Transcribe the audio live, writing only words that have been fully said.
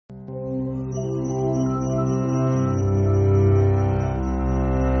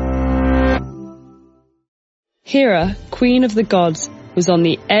Hera, queen of the gods, was on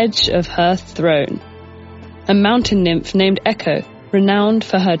the edge of her throne. A mountain nymph named Echo, renowned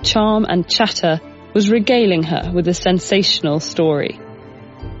for her charm and chatter, was regaling her with a sensational story.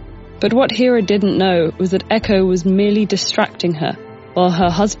 But what Hera didn't know was that Echo was merely distracting her, while her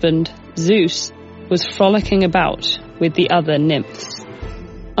husband, Zeus, was frolicking about with the other nymphs.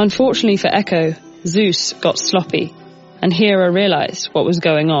 Unfortunately for Echo, Zeus got sloppy, and Hera realized what was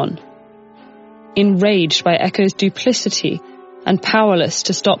going on. Enraged by Echo's duplicity and powerless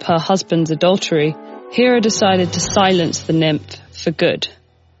to stop her husband's adultery, Hera decided to silence the nymph for good.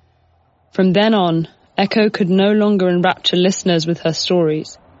 From then on, Echo could no longer enrapture listeners with her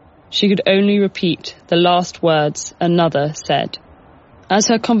stories. She could only repeat the last words another said. As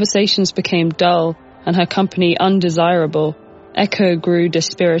her conversations became dull and her company undesirable, Echo grew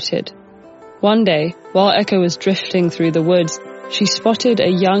dispirited. One day, while Echo was drifting through the woods, she spotted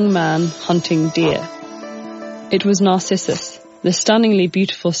a young man hunting deer. It was Narcissus, the stunningly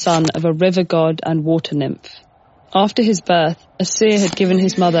beautiful son of a river god and water nymph. After his birth, a seer had given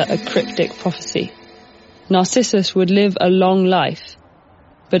his mother a cryptic prophecy. Narcissus would live a long life,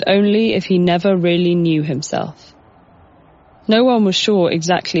 but only if he never really knew himself. No one was sure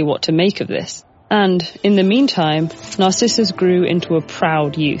exactly what to make of this, and, in the meantime, Narcissus grew into a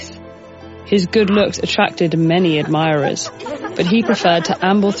proud youth. His good looks attracted many admirers, but he preferred to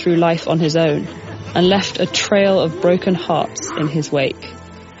amble through life on his own, and left a trail of broken hearts in his wake.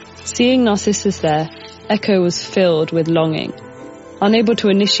 Seeing Narcissus there, Echo was filled with longing. Unable to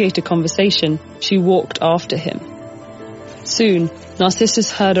initiate a conversation, she walked after him. Soon,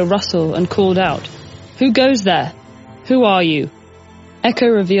 Narcissus heard a rustle and called out, "Who goes there? Who are you?" Echo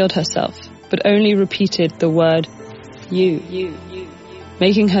revealed herself, but only repeated the word, you,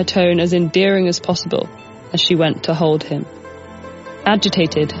 making her tone as endearing as possible as she went to hold him.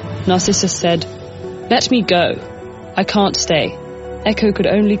 Agitated, Narcissus said, "Let me go. I can't stay." Echo could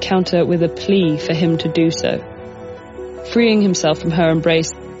only counter with a plea for him to do so. Freeing himself from her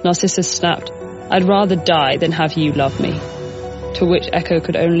embrace, Narcissus snapped, "I'd rather die than have you love me." To which Echo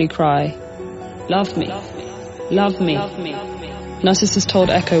could only cry, "Love me, love me." Narcissus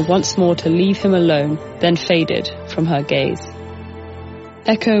told Echo once more to leave him alone, then faded from her gaze.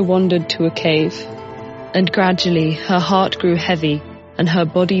 Echo wandered to a cave, and gradually her heart grew heavy and her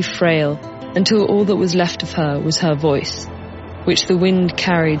body frail, until all that was left of her was her voice, which the wind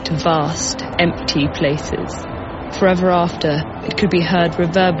carried to vast, empty places. Forever after, it could be heard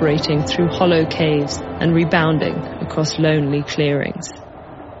reverberating through hollow caves and rebounding across lonely clearings.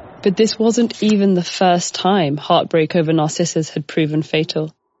 But this wasn't even the first time heartbreak over Narcissus had proven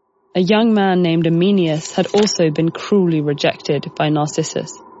fatal. A young man named Amenius had also been cruelly rejected by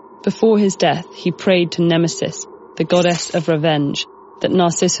Narcissus. Before his death, he prayed to Nemesis, the goddess of revenge, that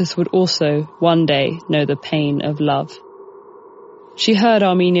Narcissus would also, one day, know the pain of love. She heard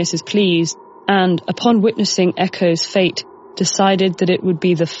Arminius's pleas and, upon witnessing Echo's fate, decided that it would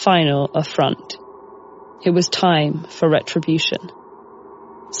be the final affront. It was time for retribution.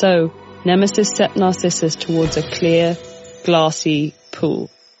 So, Nemesis set Narcissus towards a clear, glassy pool.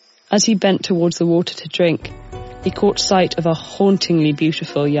 As he bent towards the water to drink, he caught sight of a hauntingly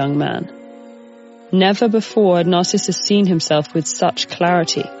beautiful young man. Never before had Narcissus seen himself with such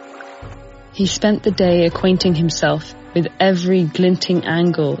clarity. He spent the day acquainting himself with every glinting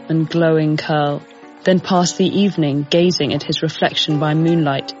angle and glowing curl, then passed the evening gazing at his reflection by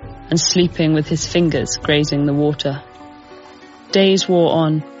moonlight and sleeping with his fingers grazing the water. Days wore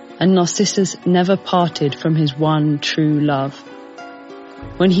on, and Narcissus never parted from his one true love.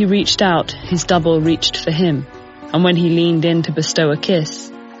 When he reached out, his double reached for him, and when he leaned in to bestow a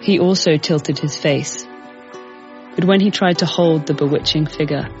kiss, he also tilted his face. But when he tried to hold the bewitching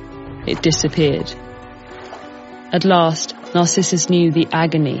figure, it disappeared. At last, Narcissus knew the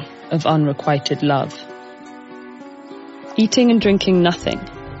agony of unrequited love. Eating and drinking nothing,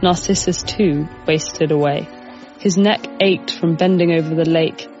 Narcissus too wasted away. His neck ached from bending over the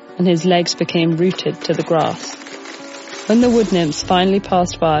lake, and his legs became rooted to the grass. When the wood nymphs finally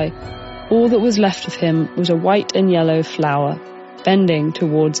passed by, all that was left of him was a white and yellow flower, bending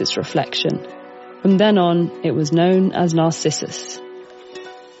towards its reflection. From then on, it was known as Narcissus.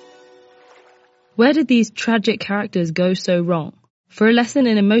 Where did these tragic characters go so wrong? For a lesson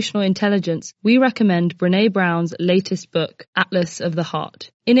in emotional intelligence, we recommend Brené Brown's latest book, Atlas of the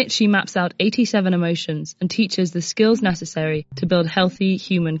Heart. In it, she maps out 87 emotions and teaches the skills necessary to build healthy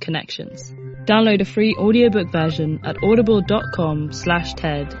human connections. Download a free audiobook version at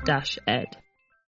audible.com/TED-ed.